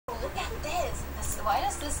why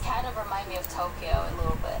does this kind of remind me of Tokyo a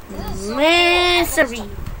little bit? This is so Misery.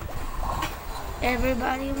 cool.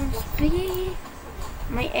 Everybody wants to be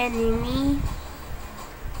my enemy.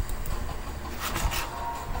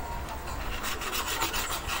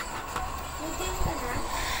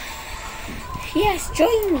 Yes,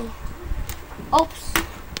 join me. Oops.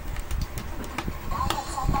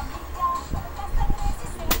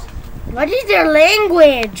 What is their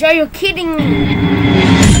language? Are you kidding me?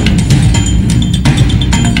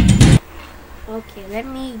 Okay, let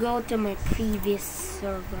me go to my previous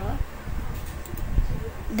server.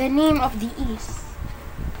 The name of the East.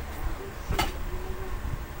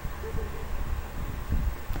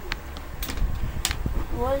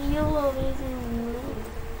 What you always in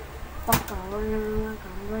fuck all like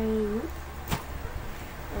I'm brain.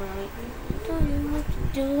 Alright, tell you what to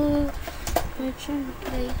do. We're trying to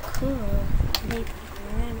play cool.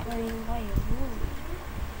 I'm playing by a rule.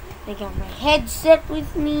 I got my headset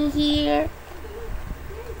with me here.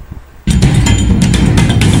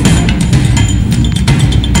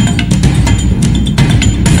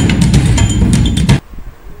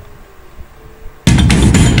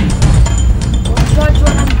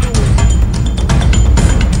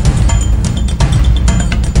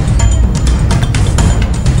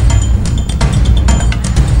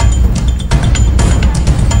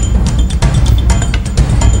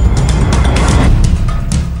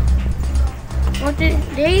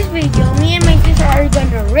 Today's video, me and my sister are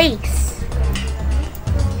gonna race.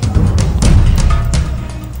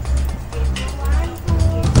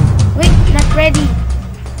 Wait, not ready.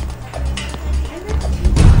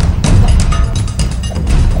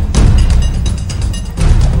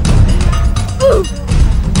 Ooh.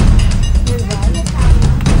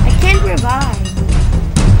 I can't revive.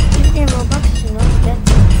 If the Robux is not that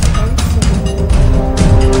expensive.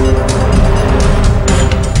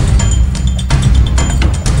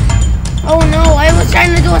 Oh no, I was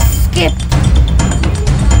trying to do a skip.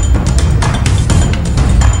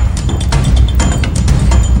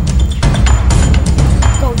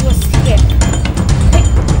 Go do a skip. Quick.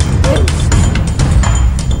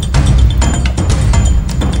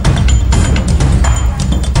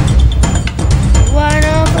 One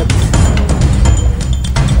of a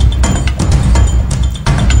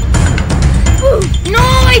No,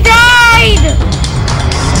 I died!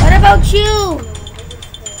 What about you?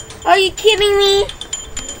 Are you kidding me?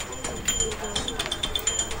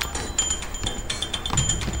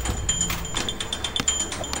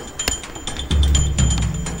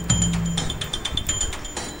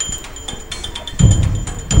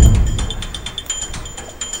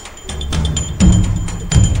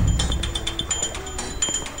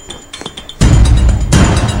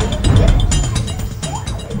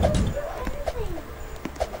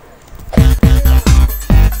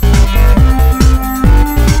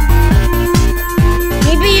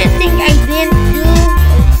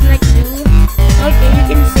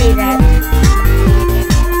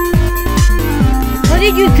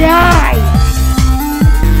 You die!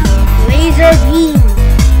 Laser beam!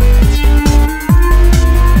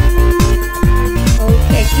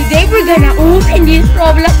 Okay, today we're gonna open this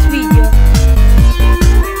Roblox video.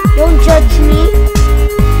 Don't judge me.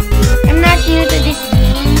 I'm not new to this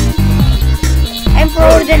game. I'm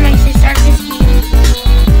prouder than my sister at this game.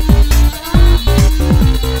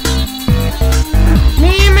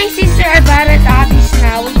 Me and my sister are bad at hobbies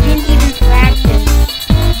now. We didn't even practice.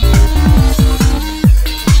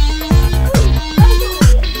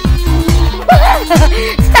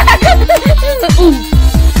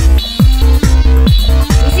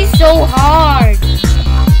 This is so hard.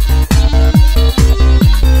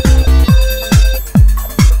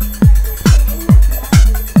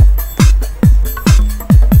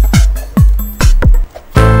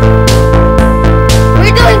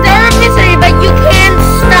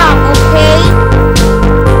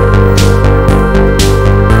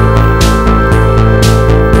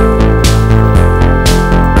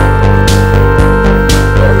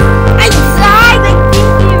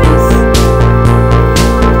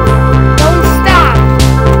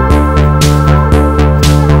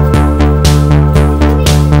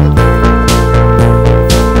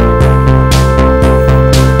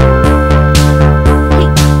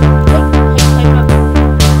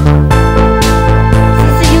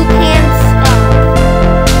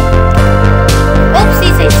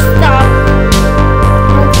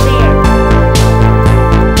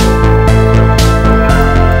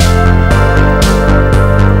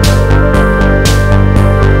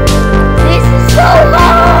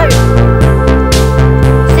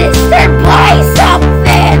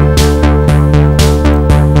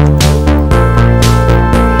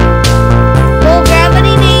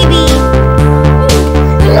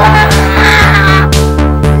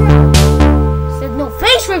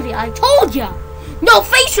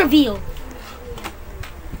 deal.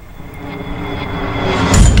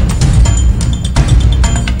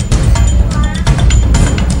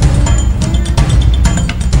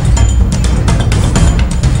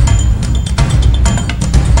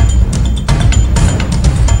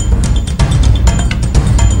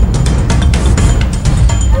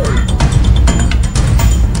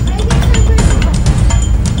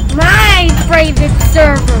 My private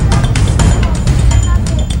server.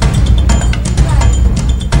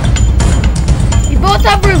 We both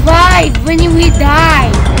have revived when we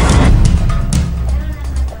died.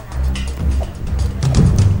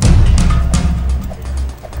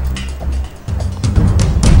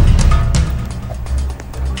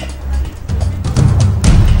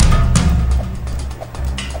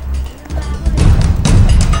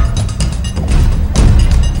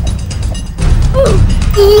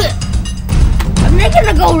 I'm not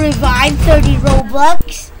gonna go revive 30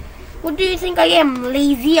 Robux. What do you think I am?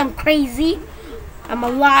 Lazy? I'm crazy? I'm a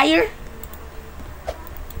liar?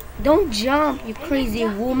 Don't jump, you crazy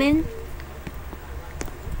woman.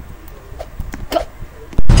 Go.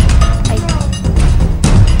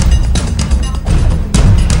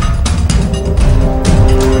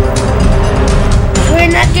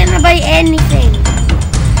 We're not gonna buy anything.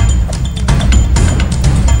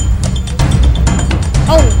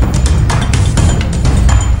 Oh.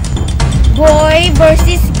 Boy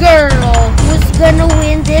versus girl. Who's gonna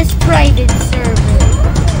win this private server?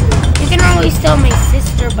 You can always tell my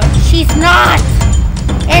sister, but she's not.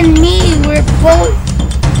 And me, we're both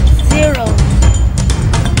 0.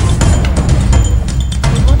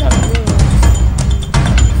 We both have zeros.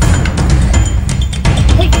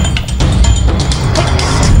 Hey.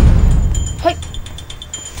 Hey.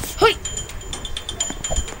 Hey. Hey.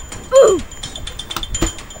 Ooh.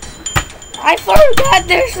 I forgot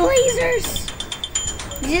there's lasers.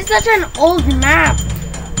 This is such an old map.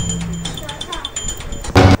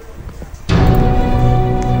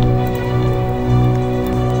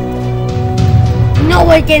 No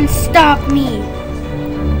one can stop me.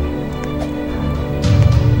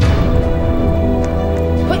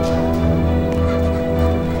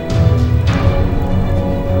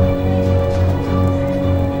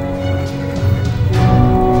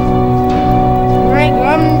 Right,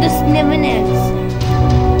 I'm the Snivenes.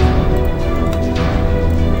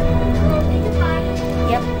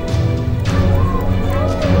 Yep.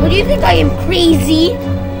 What do you think I am crazy?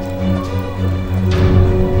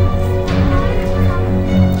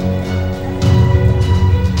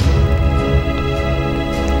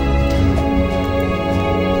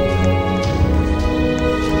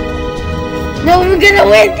 No, we're gonna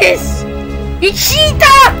win this! You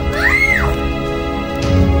cheetah!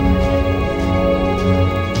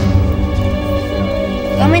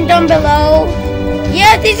 Comment down below.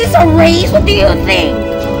 Yeah, this is a race. What do you think?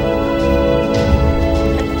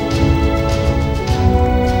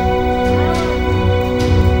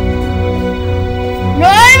 No,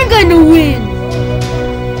 I'm gonna win.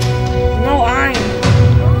 No, I'm.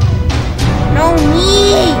 No,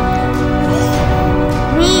 me.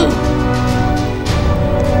 Me.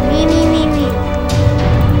 Me.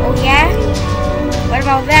 Oh yeah? What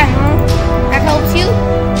about that, huh? That helps you?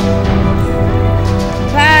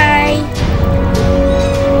 Bye.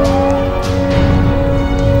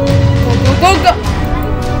 Go.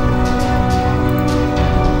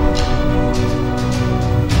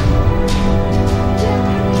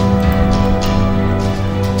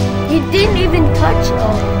 You didn't even touch it.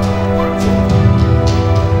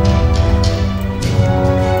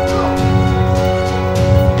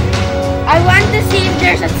 I want to see if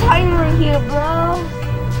there's a timer here, bro.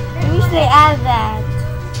 I wish they add that.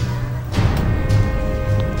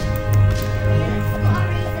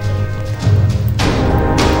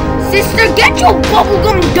 Sister, get your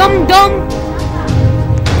bubblegum dum-dum.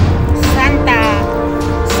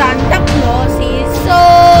 Santa Claus is so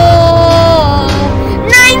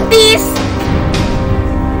 90s,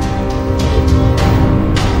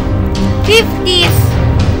 50s,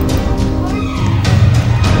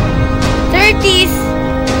 30s,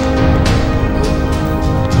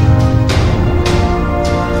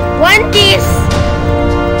 20s,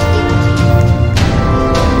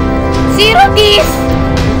 0s,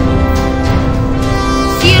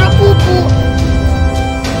 zero poo-poo.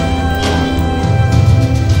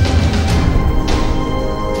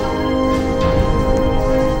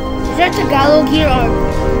 Is that Tagalog here or?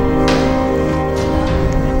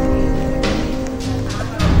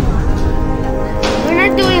 We're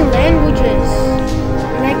not doing languages.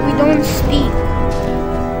 Like we don't speak.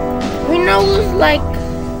 We know like,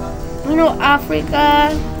 we know Africa.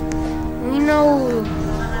 We know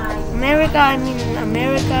America. I'm in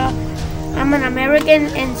America. I'm an American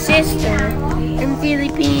and sister in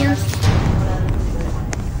Philippines.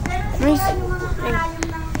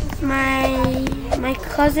 My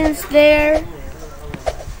cousins there.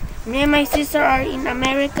 Me and my sister are in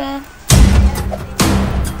America.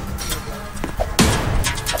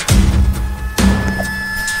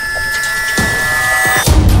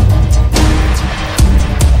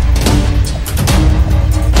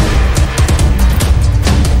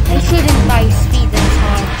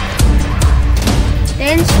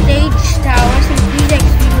 Stage towers and 3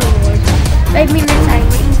 XP rewards. 5 minutes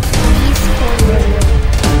timer increase corner.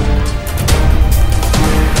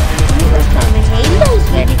 The halo is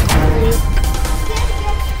very cool.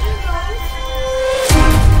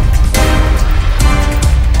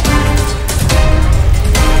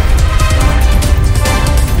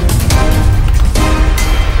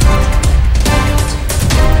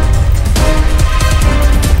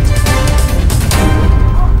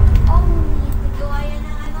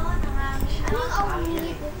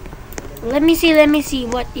 Let me see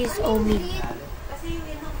what is Omi.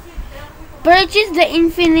 Purchase the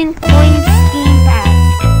infinite coins game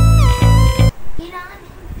pass.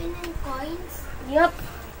 Infinite coins? Yup.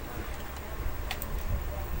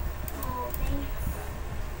 Oh, thanks.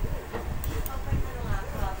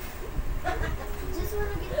 Just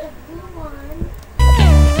wanna get the blue one.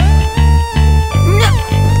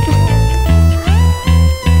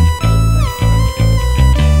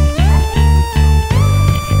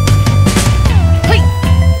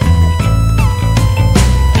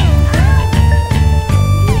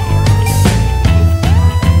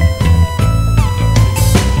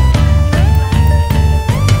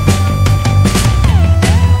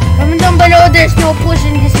 There's no push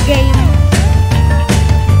in this game.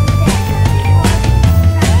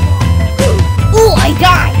 Ooh, I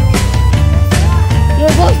died.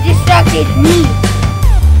 Your voice distracted me.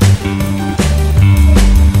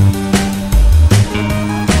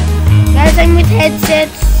 Guys, I'm with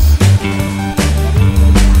headsets.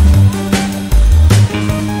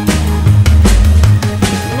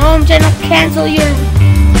 No, I'm trying to cancel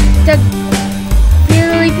the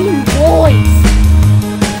Philippine voice.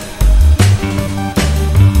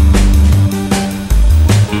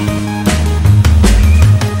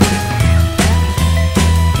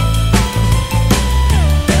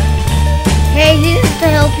 To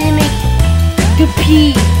help you make the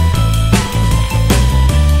pee.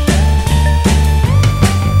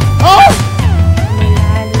 Oh!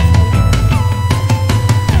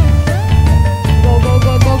 Go, go,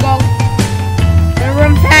 go, go, go. Gotta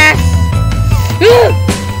run fast.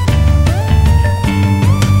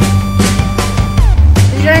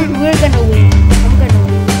 We're gonna win. I'm gonna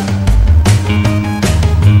win.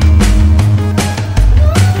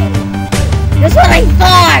 That's what I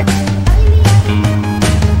thought.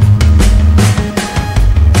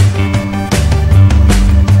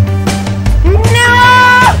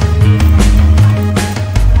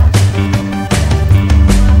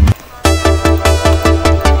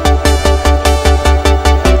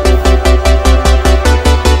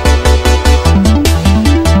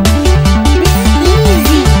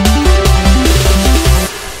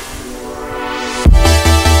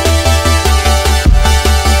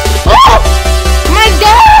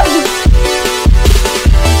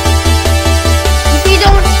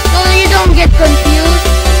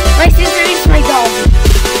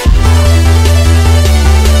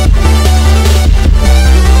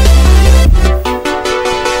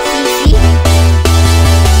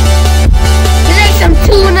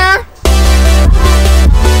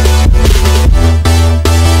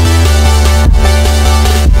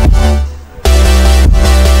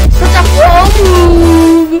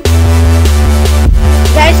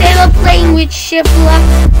 Shift lock.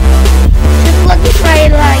 Shift lock is my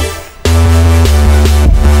life.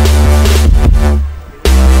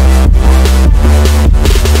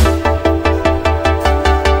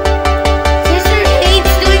 Sister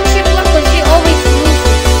hates doing shift lock because she always loses.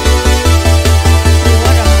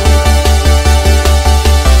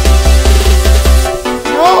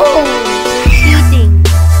 No, cheating.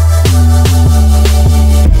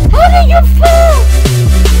 How did you fall?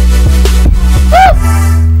 Woo!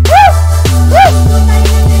 Woo! Woo!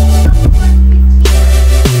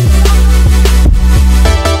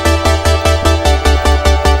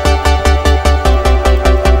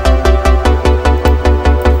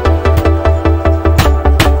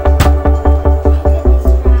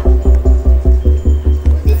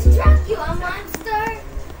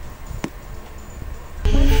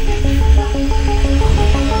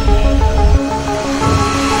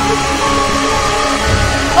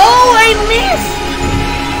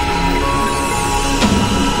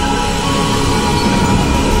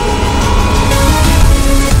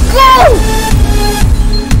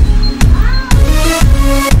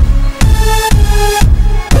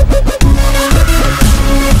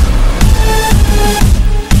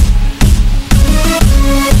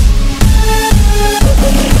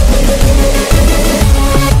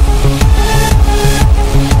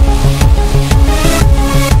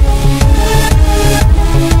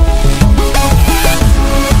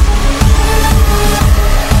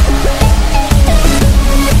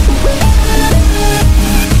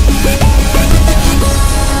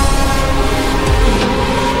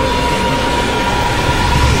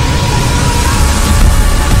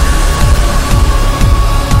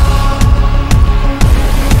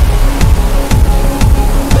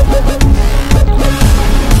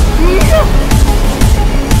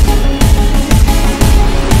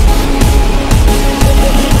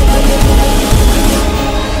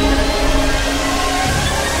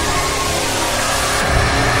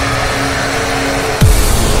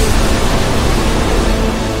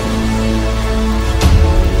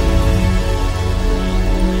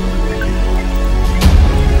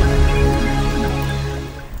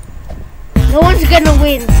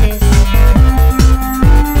 win, sis.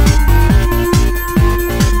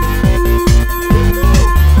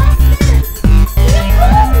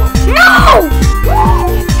 No!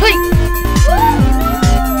 Hey!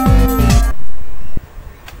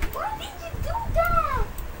 Why did you do that?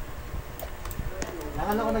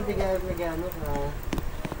 Nakala ko nag-ano na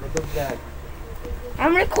nag-vlog.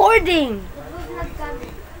 I'm recording.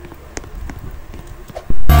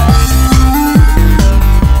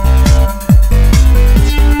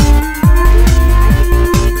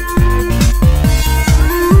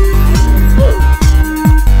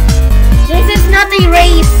 This is not a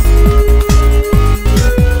race.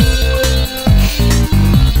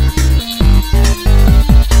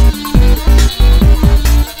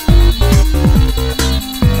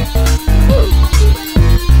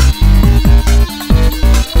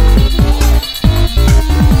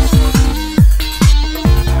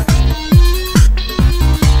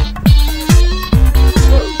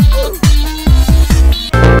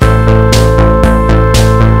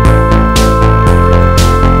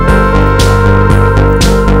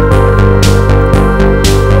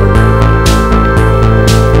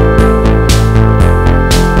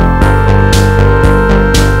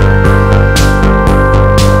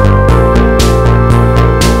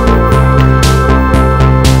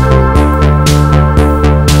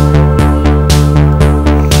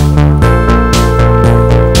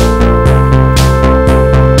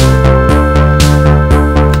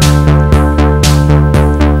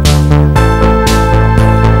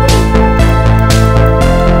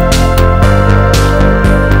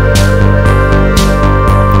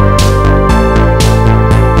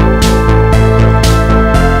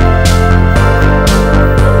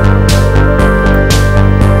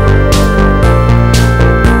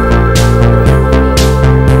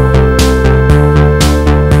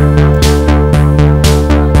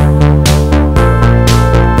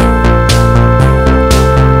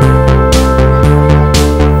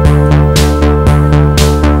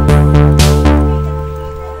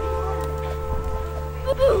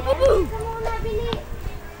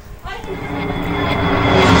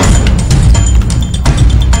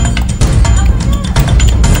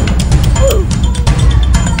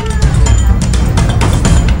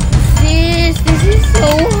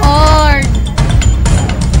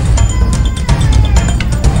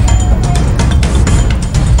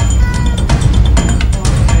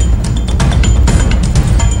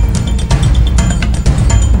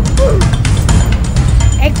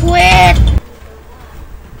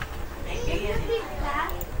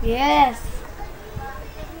 Yes.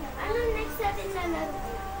 Ano next natin na laro?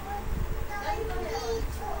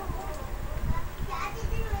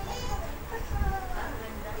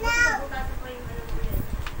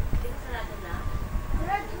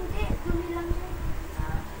 Brad, hindi. Dumi lang yun.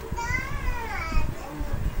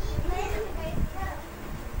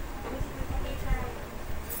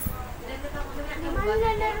 Naman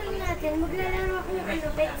lalaro natin. Maglalaro ako ng ano,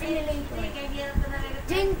 Pet Simulator.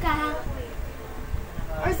 Join ka ha?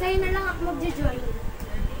 Or sa'yo na lang ako magjo-join.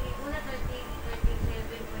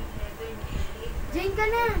 Join ka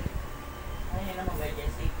na.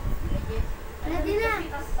 Ready na.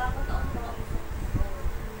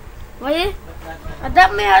 Wait,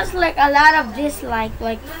 that may has like a lot of dislike,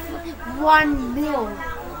 like 1 mil.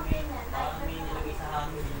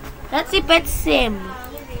 Let's see Pet Sim.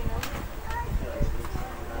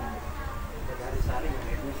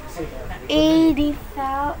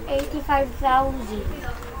 85,000.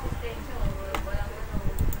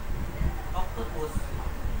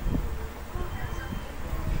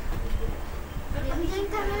 Join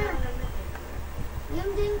ka na.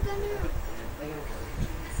 Join ka na.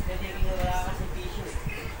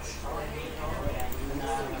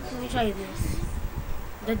 Let me try this.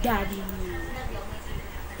 The daddy.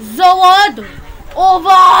 Zawad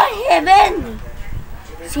over heaven.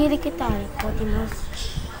 Siri kita eh. Pati mas.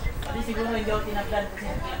 Hindi siguro hindi ako tinagdan kasi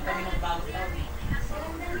kami ng bago taon eh.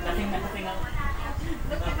 Lasing na ako.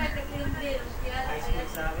 Ice cream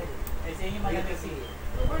sa akin. Eh sa inyo maganda si.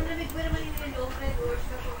 Tapos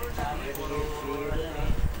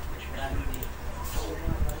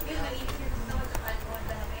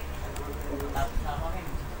na kami.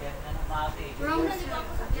 Kaya na ng mati. Join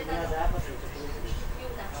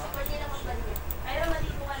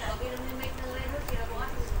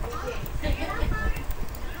ka na.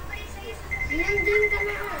 Join ka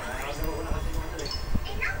na.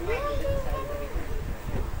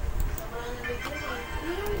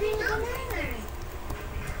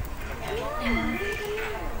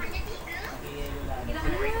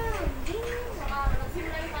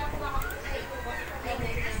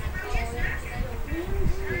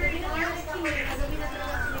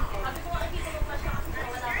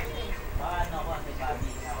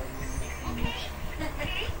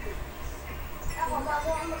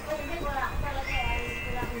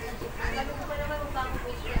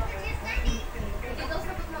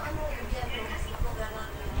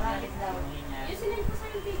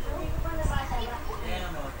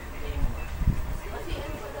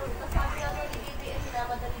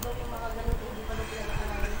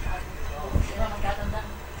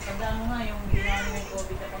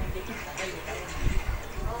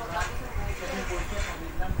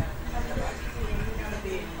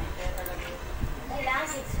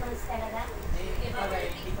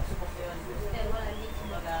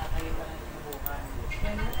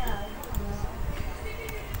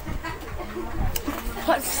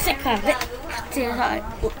 Tsaka,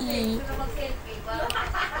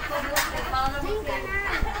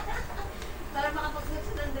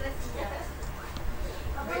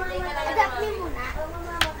 Adapt niyo muna.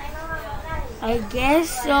 I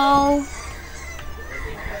guess so.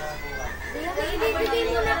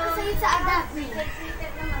 Ibibigay muna ako sa'yo sa adapt me.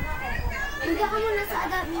 Bigyan ka muna sa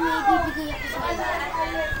adapt me, may ibibigay ako sa'yo.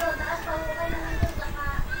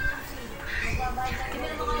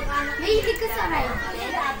 Mahilig ka sa ride pet?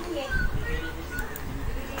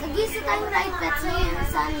 Nag-isa tayong ride pet sa'yo na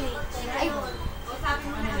sandwich. Ay, sa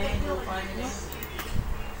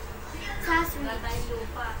switch.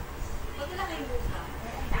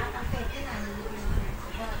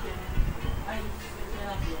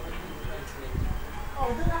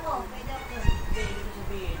 Doon ako, pwede ako doon.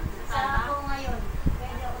 Saan ako ngayon?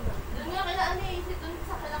 Pwede ako doon. Doon nga kailan ano isip doon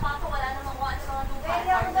sa Kalapato, wala namang kuha sa mga lupa. Pwede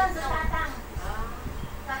ako doon sa Tatang.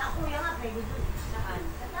 Sana kuya nga, pwede doon. Saan?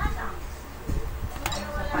 Sa Tatang.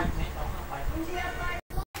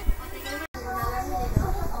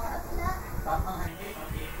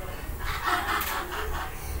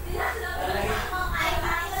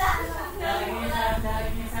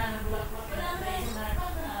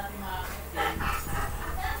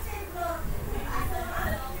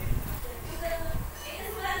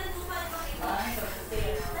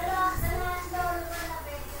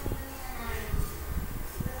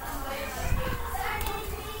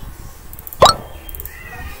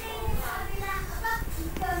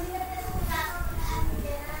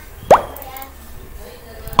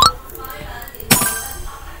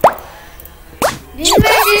 This is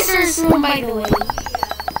my sister's room, by the way.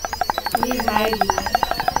 This is Heidi.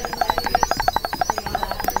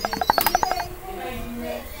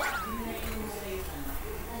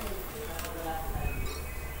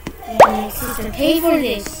 My sister, pay for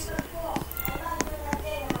this.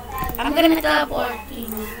 I'm gonna teleport to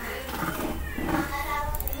you.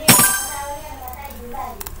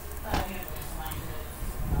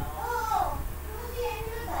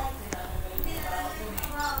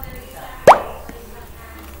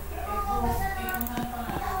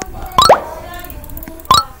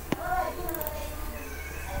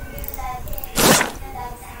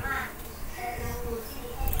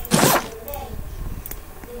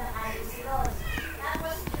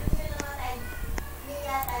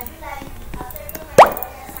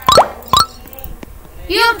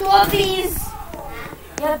 You have two of these.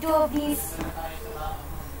 You have two of these.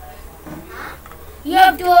 You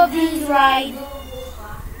have two of these, right?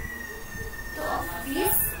 Two of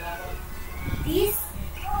this. This.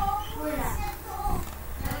 Wala.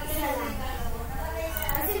 Isa lang.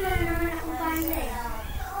 Kasi wala naman akong panda eh.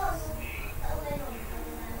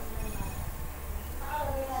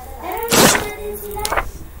 Pero natin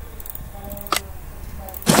sila.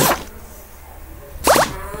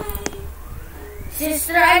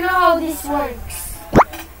 Sister, I know how this works.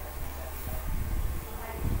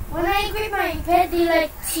 When I equip my pet, they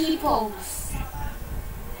like T-pose.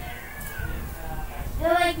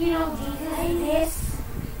 They're like, you know, Jesus like this.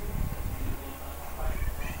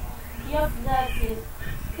 Yup, that's it.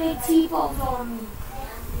 They T-pose on me.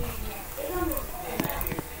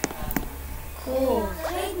 Cool.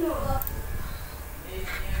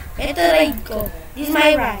 Ito ride ko. This is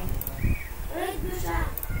my ride. Ride mo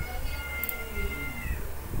siya.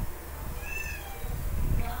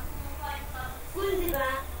 Cool,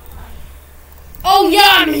 diba? Oh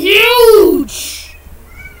yeah, I'm huge!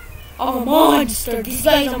 I'm a monster. This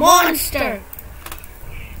guy's a monster.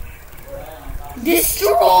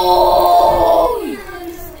 Destroy!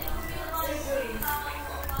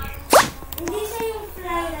 Hindi siya yung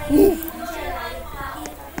fly ride. Oof. Hindi siya ride.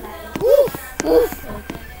 Oof, oof.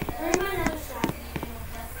 Normal lang siya.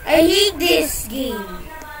 I hate this game.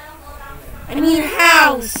 I mean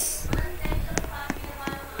house.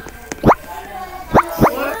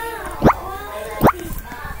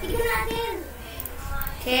 Tignan natin.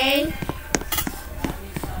 Okay.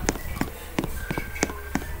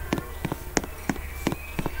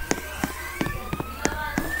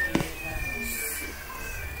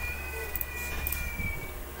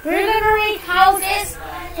 We're gonna rate houses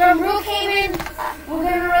from Brookhaven. We're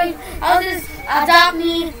gonna rate houses, Adopt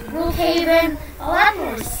Me, Brookhaven, a lot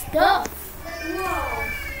more stuff.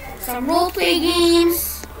 Some roleplay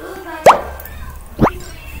games.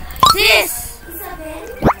 Sis! Isabel?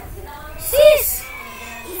 Sis!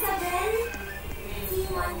 Isabel?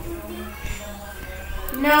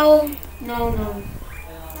 C123? No. Sorry, no.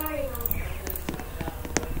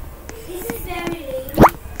 This is very lame.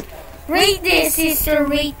 Rate this, sister,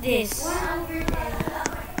 rate this. 110.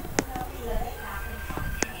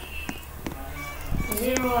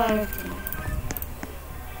 0 out of 10.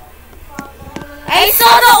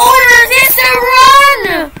 saw the order! Sister, run!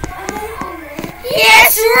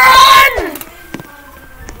 Yes, run!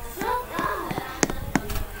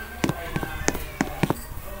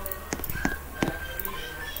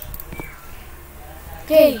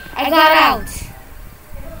 Okay, I got out.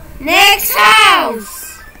 Next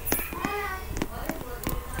house!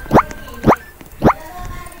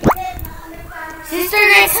 Sister,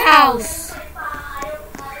 next house.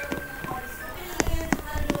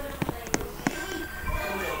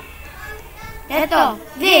 Eto,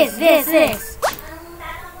 this.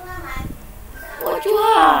 What you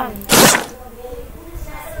want?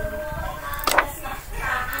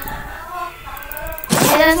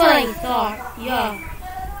 Yeah, that's what I thought. Yeah.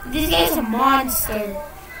 This guy's a monster.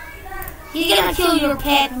 He's gonna kill your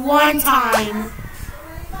pet one time.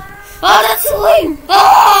 Oh, that's lame!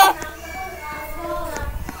 Oh!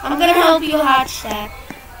 I'm gonna help you hatch that.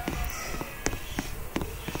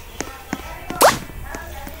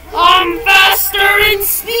 I'm faster in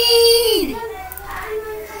speed!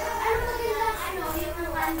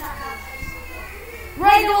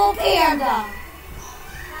 Red old panda!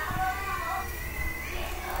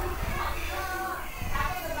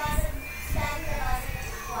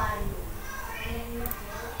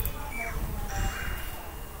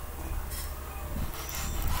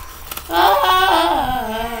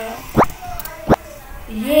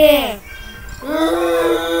 Yeah!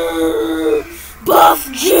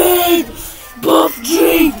 Buff Jade! Buff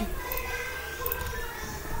Jade!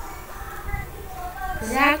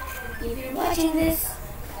 Zach, if you're watching this,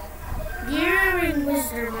 do you remember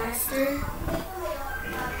Wizard Master?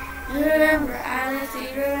 Do you remember Alice? Do you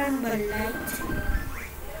remember Light?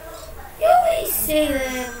 You always say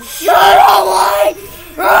them. Shut up, Light!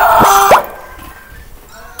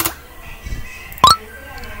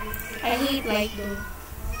 I hate Light though.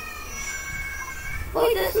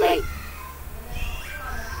 Why does Light?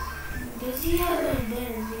 Does he have a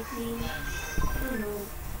better nickname? I don't know.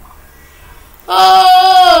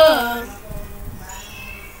 Oh!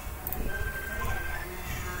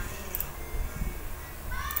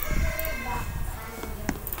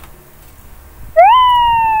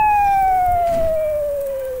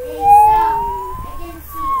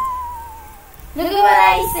 Look at what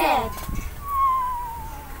I said.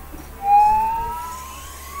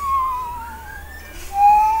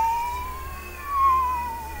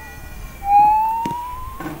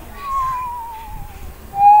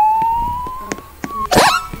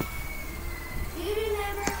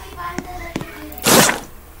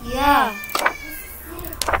 Yeah.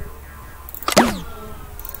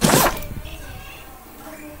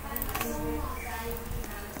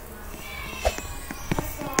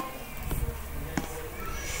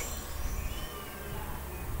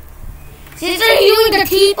 Sister, you and the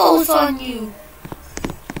T-pose on you.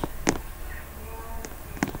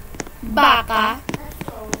 Baka.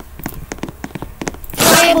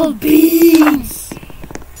 Tribal beans.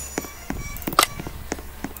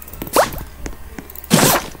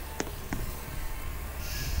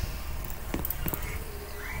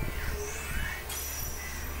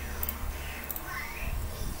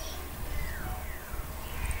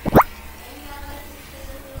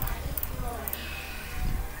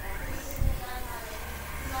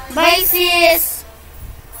 Bye, sis.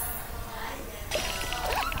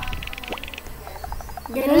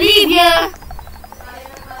 I'm gonna leave ya.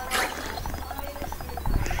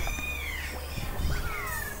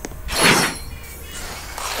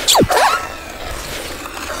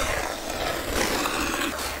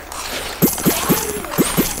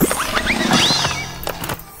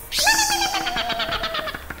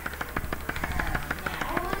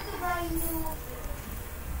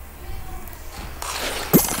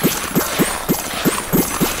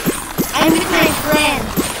 I'm with my friend.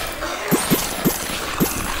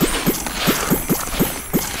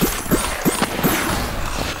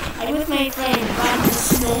 I'm with my friend, Van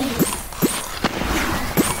Snow.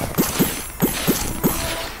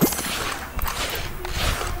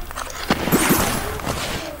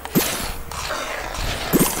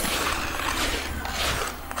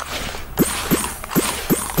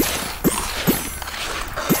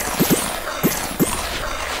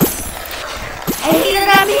 I hate a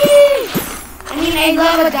dummy! I mean, I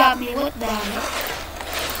love a dummy. What the heck?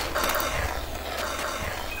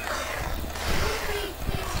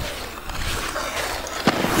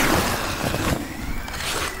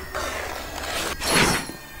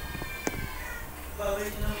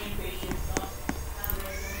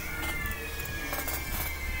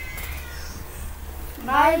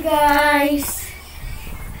 Bye, guys.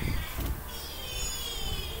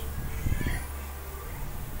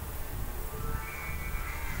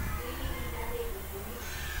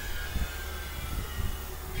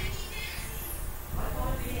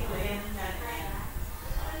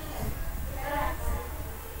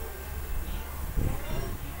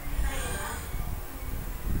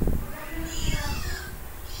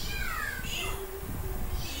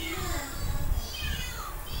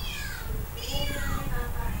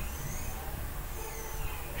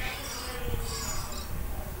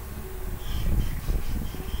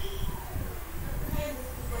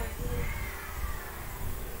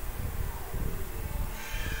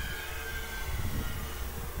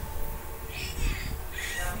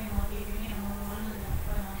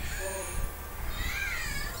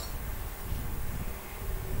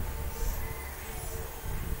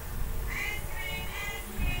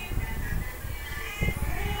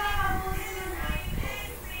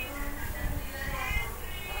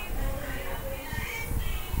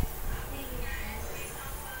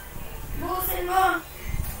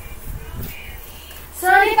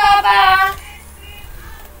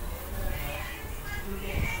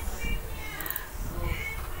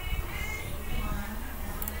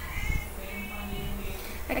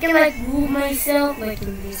 can like move myself like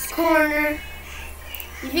in this corner.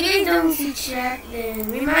 If you guys don't see chat,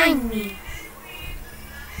 then remind me.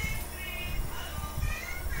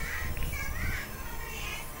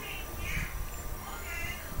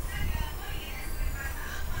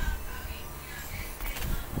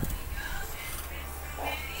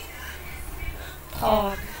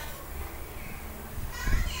 Pog.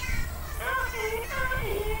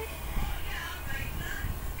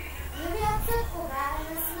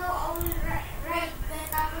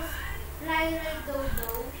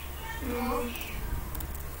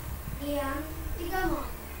 Iyan, tiga mo.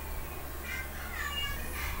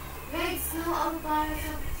 Red snow ang para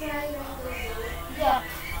sa fry ng dodo. Yeah.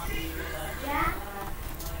 Yeah?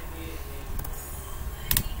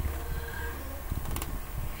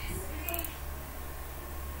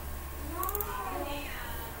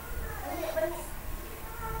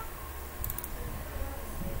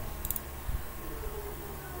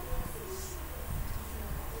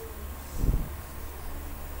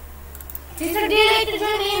 Sister, do you like to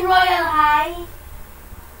join me in Royal High?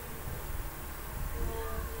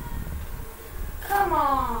 Come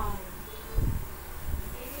on.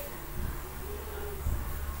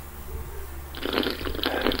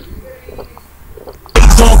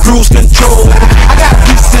 On cruise control, I got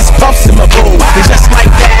Reese's Puffs in my bowl, and just like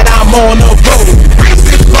that I'm on the road.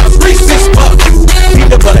 Reese's Puffs,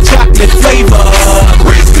 peanut butter chocolate flavor.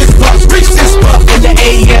 Reese's Puffs in the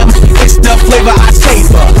AM, it's the flavor I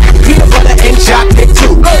savor. Peanut butter and chocolate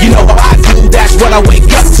too, you know how I do, that's what I wake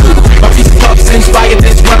up to. My Reese's Puffs inspired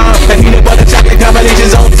this rhyme, the peanut butter chocolate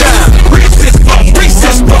combination's on time. Reese's Puffs,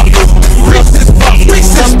 Reese's Puffs, Reese's Puffs,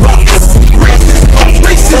 Reese's Puffs, Reese's Puffs,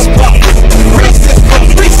 Reese's Puffs, Reese's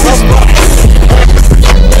Puffs, Reese's Puffs.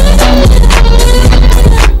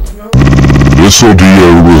 This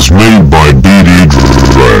audio was made by DD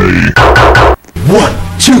Dre. 1,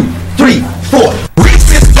 2, 3, 4.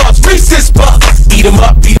 Reese's Puffs, Reese's Puffs. Eat 'em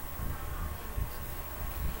up, eat 'em.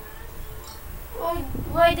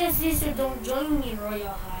 Why does sister don't join me in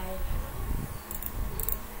Royal High?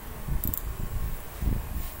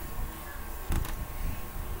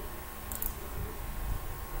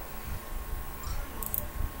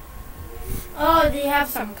 Oh, they have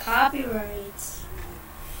some copyrights.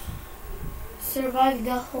 Survive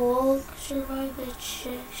the Hulk, survive the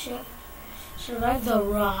survive the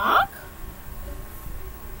Rock?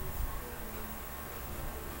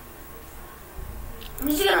 I'm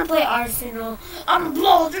just gonna play Arsenal. I'm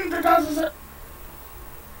blowing the dozens.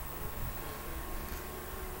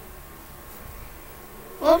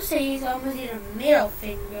 Whoopsies, I almost did a middle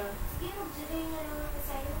finger.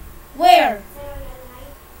 Where?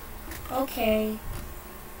 Okay.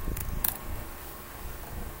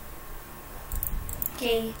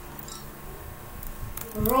 Okay.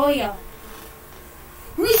 Royal.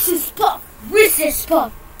 Reese's Puff. Reese's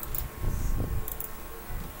Puff.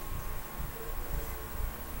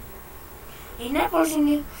 I'm not forcing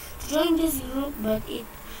you to join this group, but it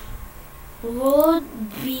would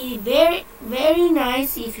be very, very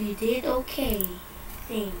nice if you did. Okay.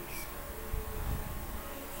 Thanks.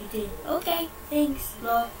 You did. Okay. Thanks,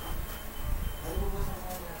 love.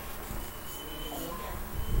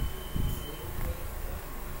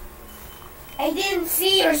 I didn't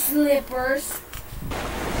see your slippers.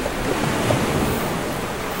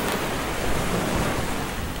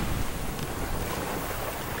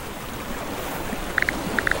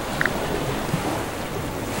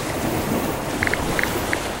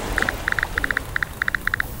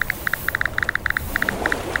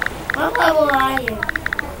 What level are you?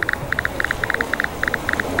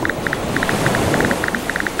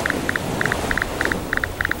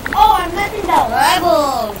 Oh, I'm missing the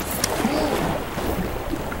levels.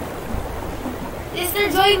 Sister,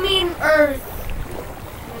 join me in Earth.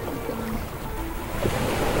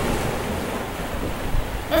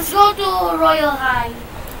 Let's go to Royal High.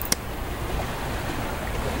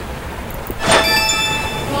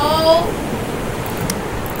 Go.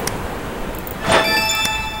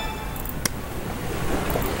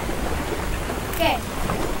 Okay.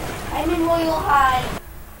 I'm in Royal High.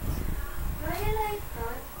 Royal High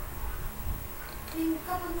Thought, yung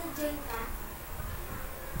kapag nag-join ka,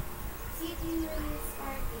 city release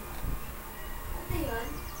party. Ano yun?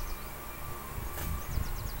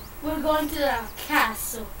 We're going to the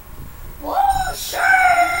castle. Whoa, sure!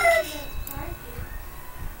 Party.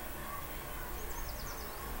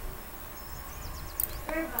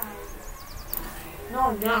 Turbine. No,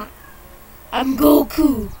 I'm not. I'm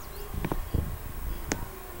Goku.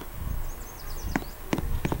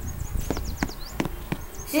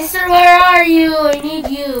 Sister, where are you? I need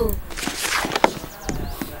you.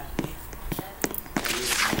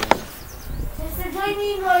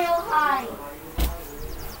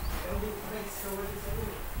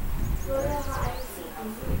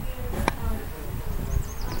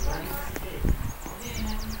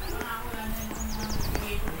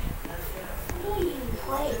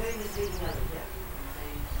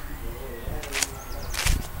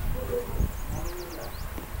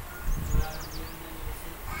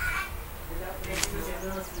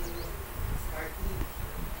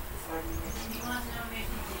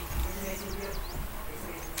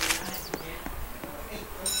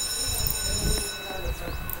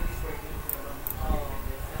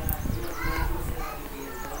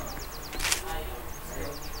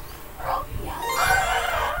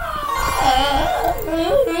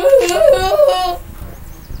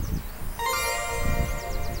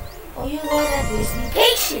 you gotta just be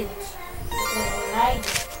patient.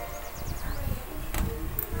 Alright.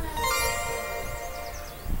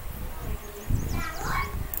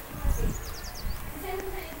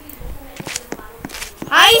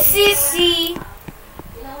 Hi, Sissy.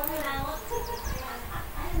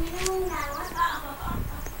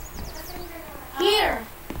 Here.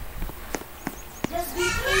 Just be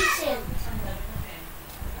patient.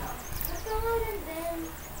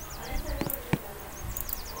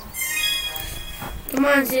 Come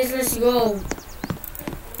on, sis, let's go.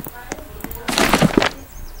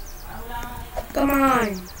 Come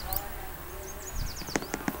on.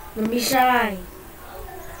 Don't be shy.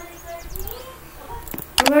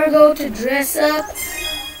 I'm gonna go to dress up.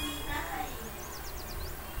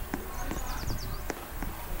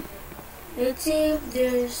 Let's see if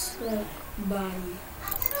there's like body.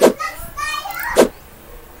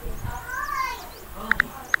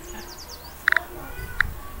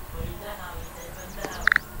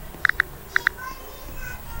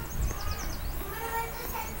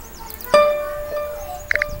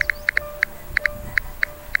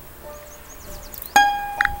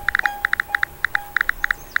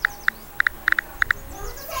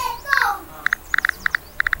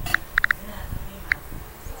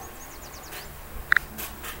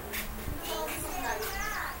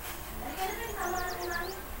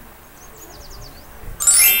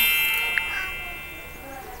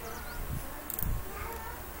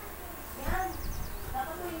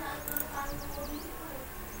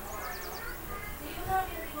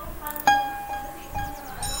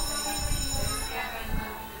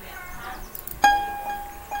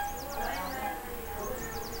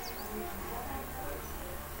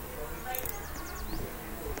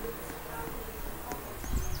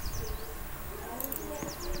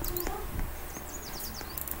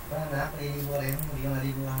 Anak, naliligo rin. Hindi yung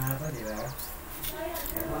naligo lang ito, di ba?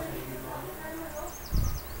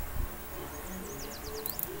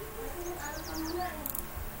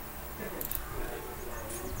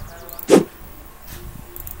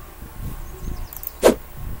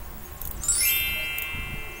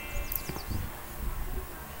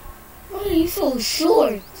 Why are you so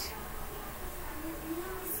short?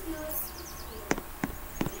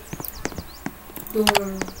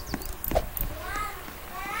 Door.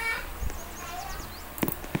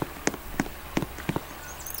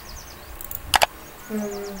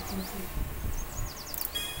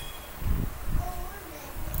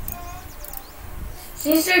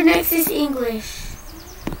 Sister, next is English.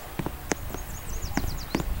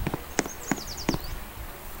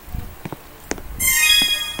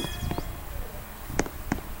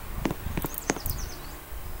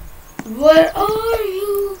 What are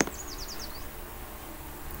you?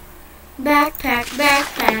 Backpack,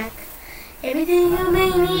 backpack. Everything you may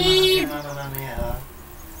need.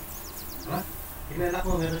 Kilala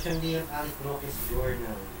ko, meron siyang Neil Alice Roques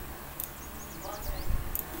Journal.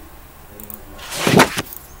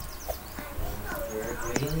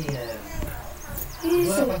 Brilliant.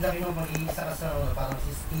 Siguro pagdaki mo mag-iisa ka sa parang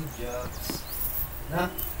si Steve Jobs.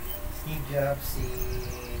 Na? Steve Jobs, si...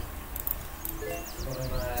 siguro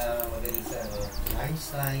mga magaling sa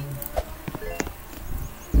Einstein.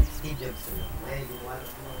 Steve Jobs. May gumawa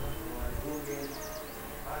ng Google.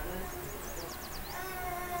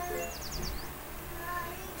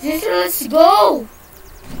 Sister, let's go.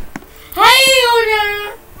 Hi,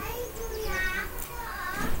 Yona.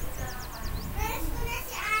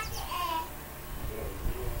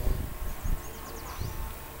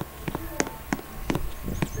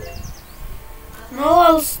 No,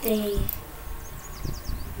 I'll stay.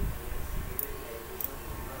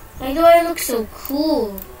 Why do I look so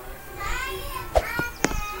cool?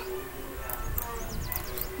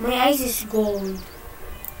 My eyes is gold.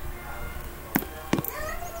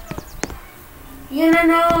 You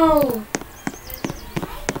know.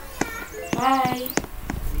 Hi.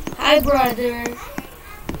 Hi, brother.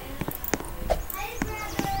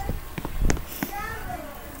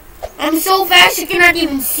 I'm so fast you cannot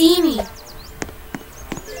even see me.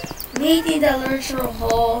 Meet in the lecture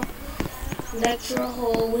hall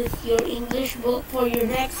with your English book for your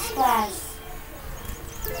next class.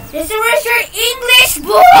 Sister, where's your English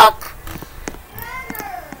book?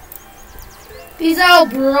 Peace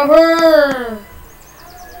out, brother.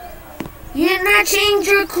 You did not change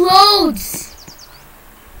your clothes.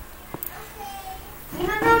 No,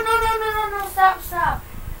 stop.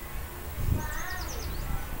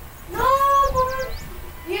 No,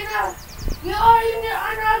 you are in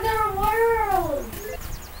another world.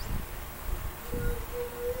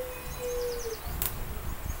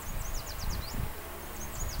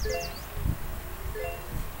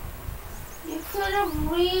 You couldn't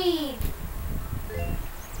read.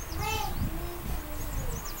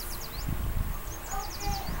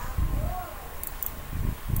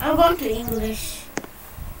 I'm going to English.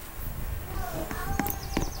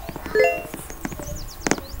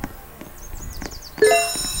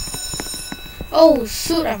 Oh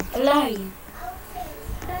shoot, I'm flying.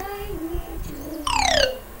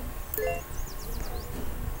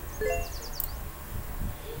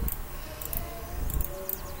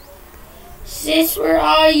 Sis, where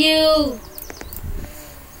are you?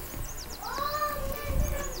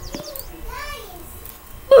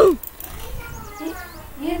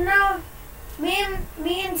 You know,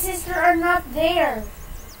 me and sister are not there.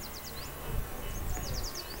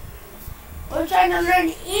 We're trying to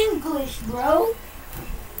learn English, bro.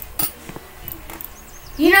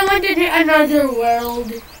 You know, went to another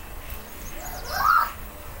world.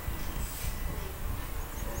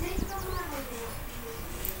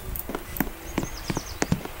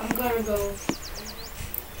 I'm gonna go.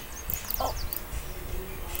 Oh.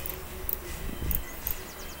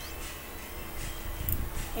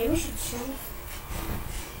 Hey, we should show.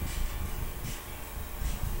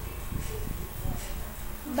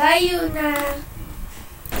 Bye, Yuna.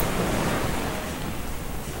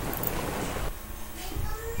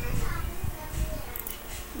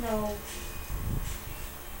 No.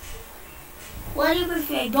 What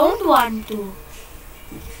if I don't want to?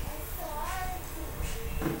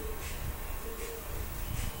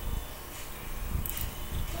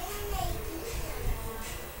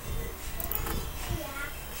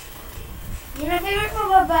 Yun ang favorite mo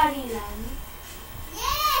ba, barilan?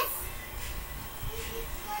 Yes!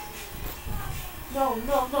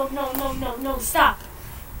 No, stop.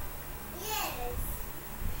 Yes!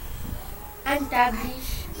 I'm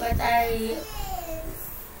Tablish, but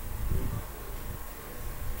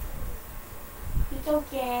it's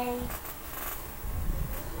okay.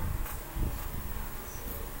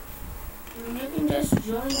 You can just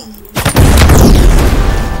join me.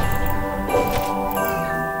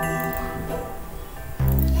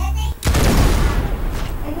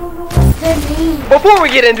 Before we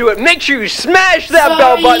get into it, make sure you smash that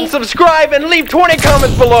bell button, subscribe, and leave 20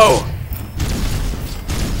 comments below.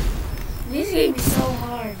 This game is so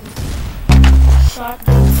hard.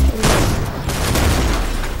 Shotguns.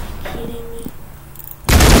 Kidding me?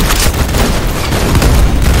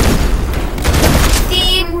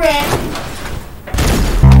 Team Red.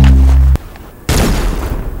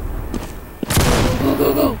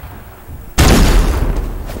 Go.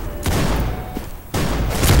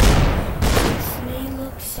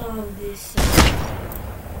 This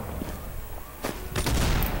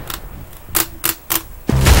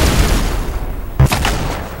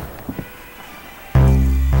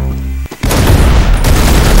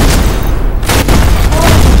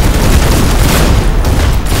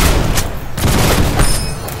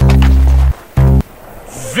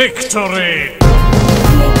Victory!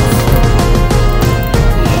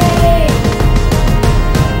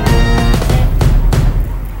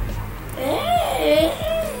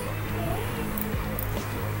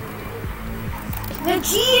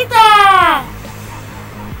 Vegeta!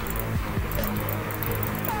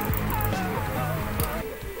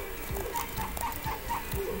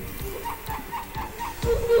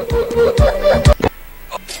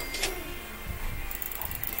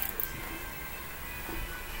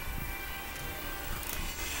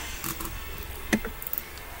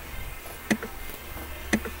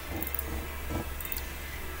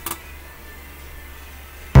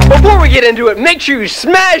 Before we get into it, make sure you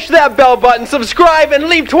smash that bell button, subscribe, and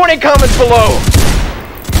leave 20 comments below.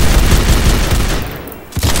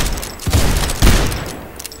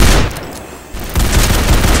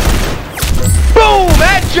 Boom!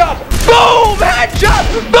 Headshot! Boom!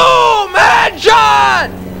 Headshot! Boom!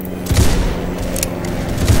 Headshot!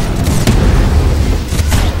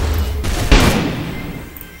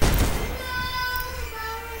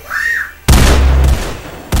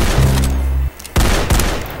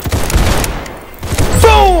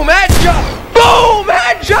 Boom! Headshot! Boom!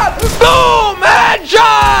 Headshot! Boom!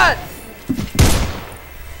 Headshot!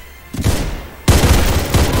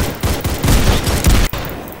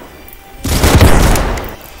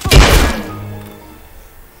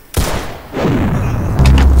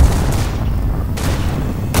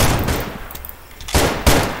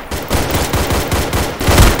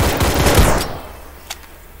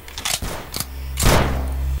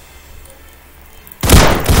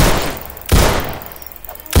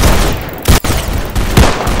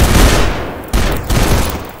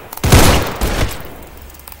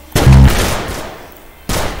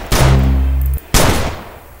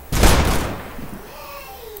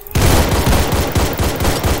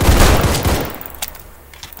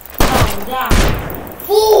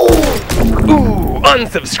 fool! Ooh,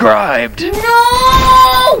 unsubscribed.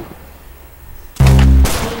 No!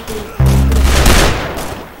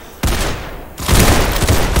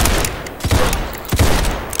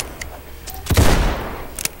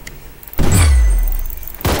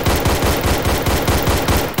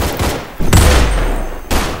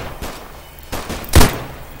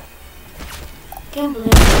 Can't believe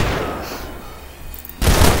it.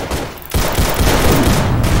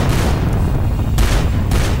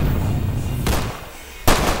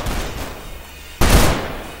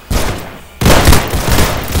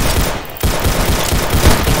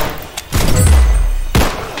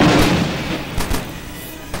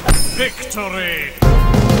 Victory!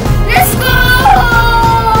 Let's go!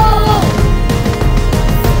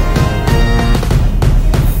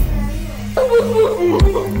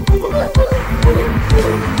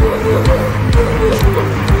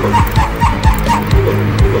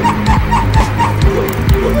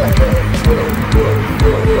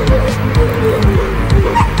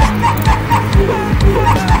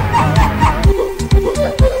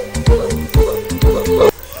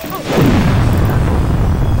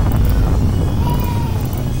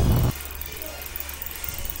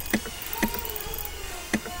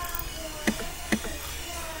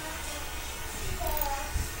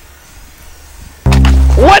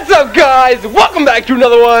 What's up, guys? Welcome back to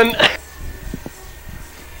another one.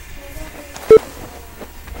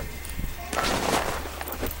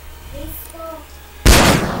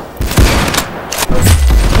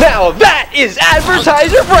 Now that is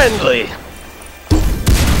advertiser friendly.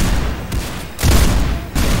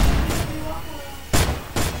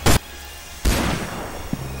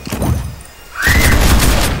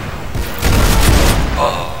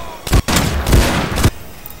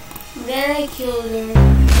 Then I killed her.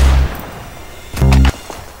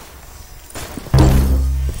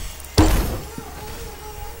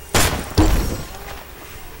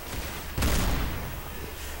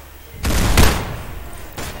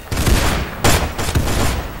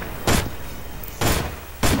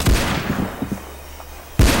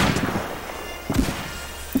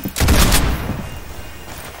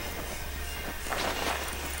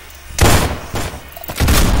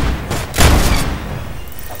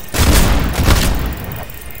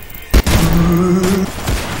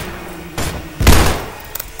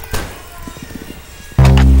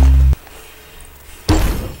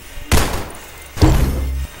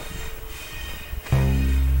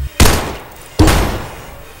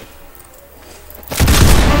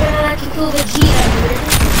 Kill Vegeta,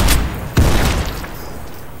 dude.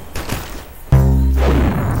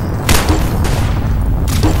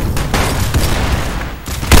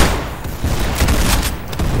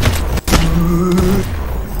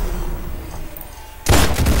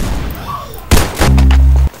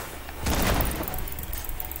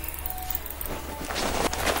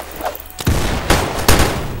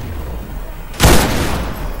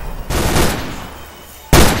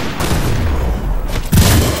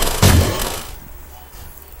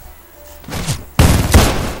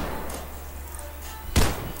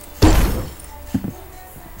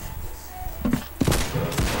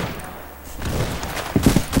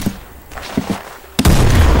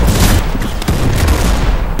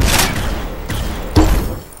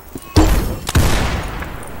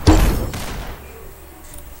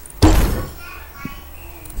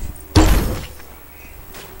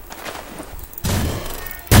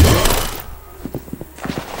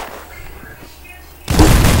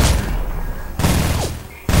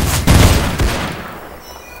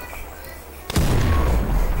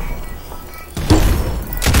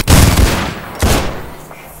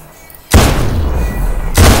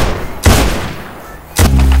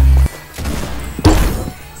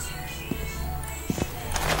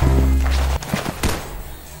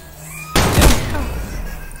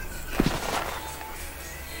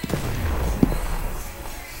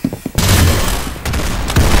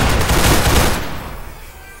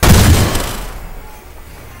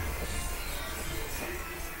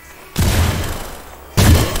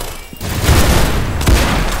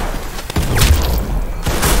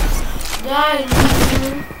 Die,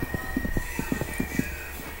 dude.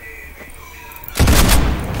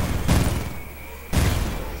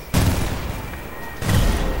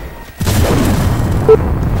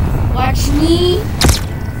 Watch me.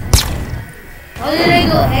 How did I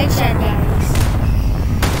go headshot, guys?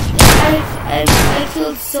 I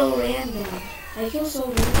killed so random. I killed so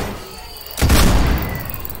random.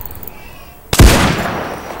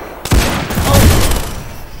 Oh,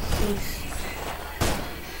 please.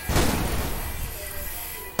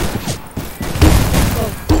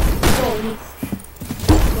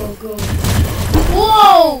 Go. Go. Whoa!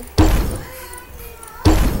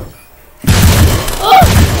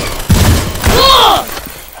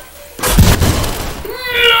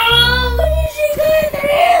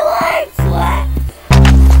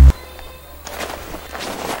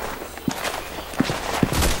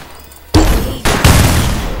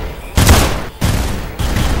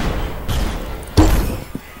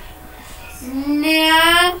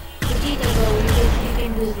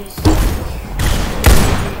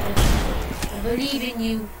 believe in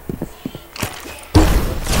you.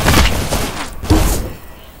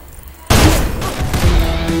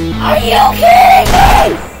 Are you kidding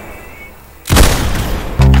me?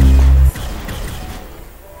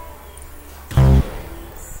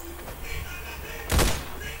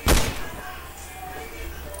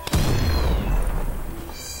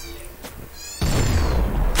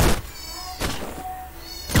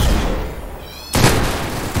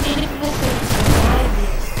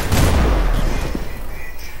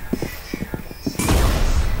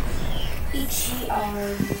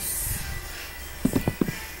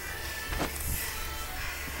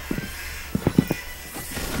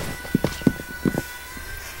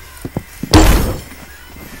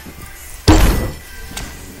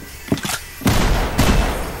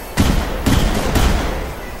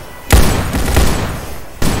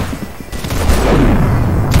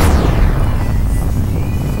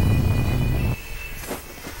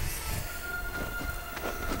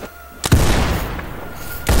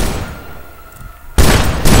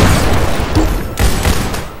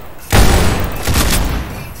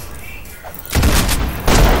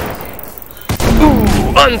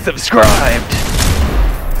 Unsubscribed.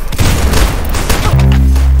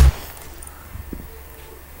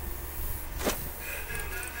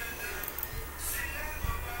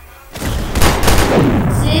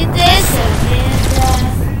 See this, Amanda?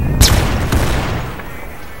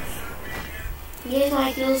 You guys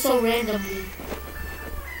might kill so randomly.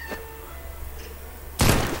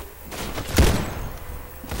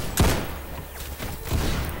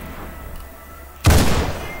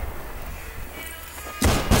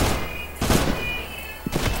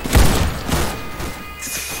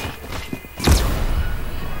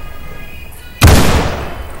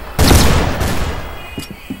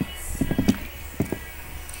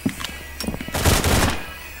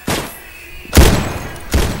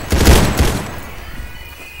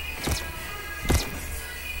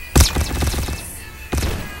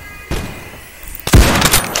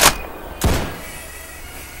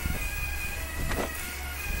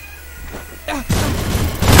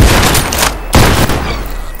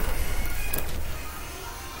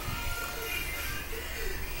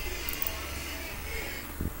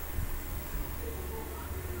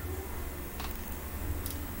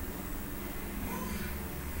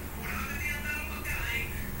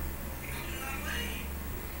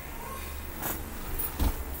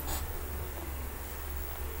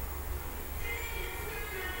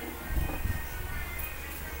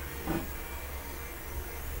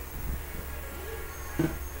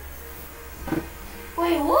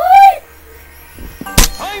 Wait, what?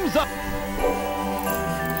 Time's up.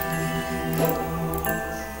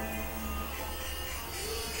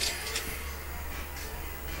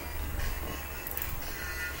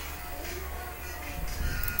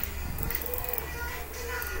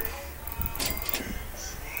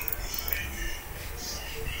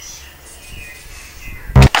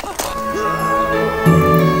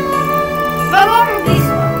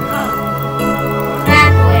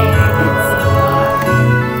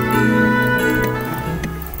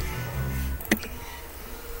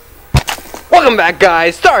 Welcome back,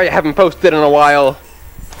 guys. Sorry I haven't posted in a while.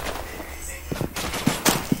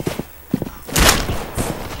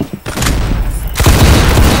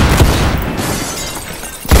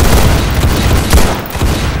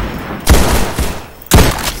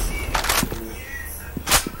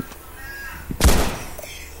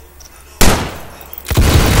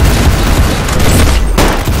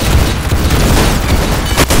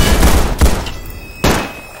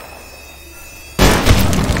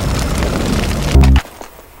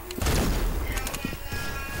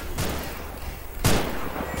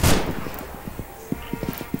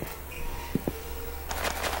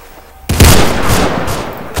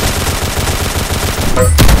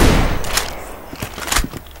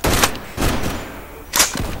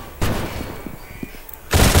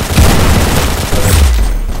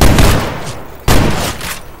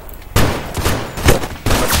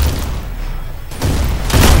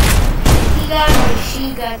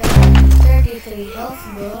 She got 33 health,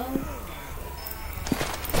 bro.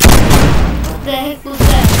 What the heck was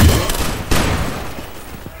that?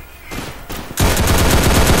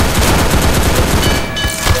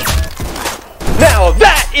 Now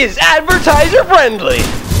that is advertiser friendly.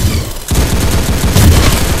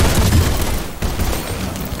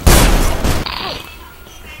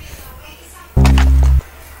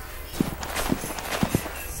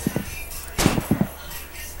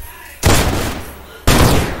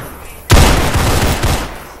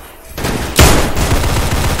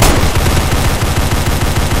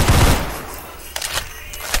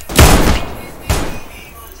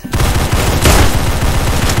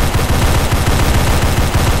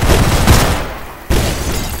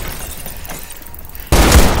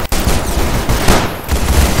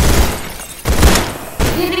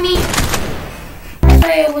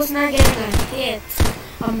 I was not getting a hit.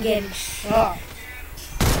 I'm getting shot.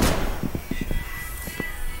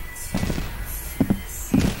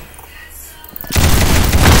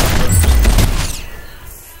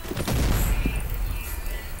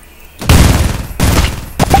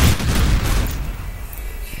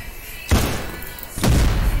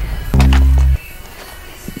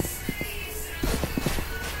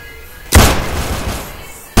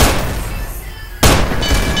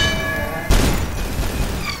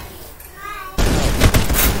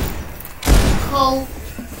 Cole.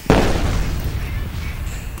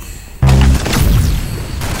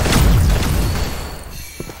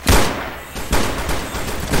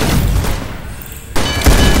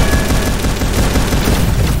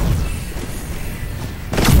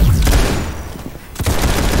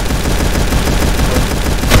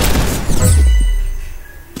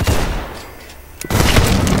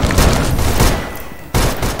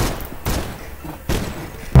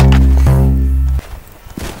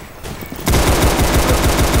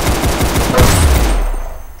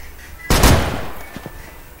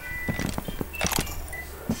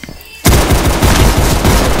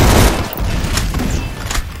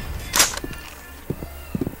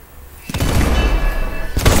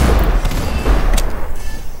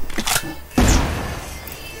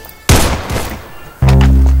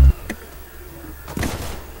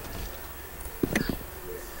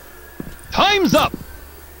 Time's up!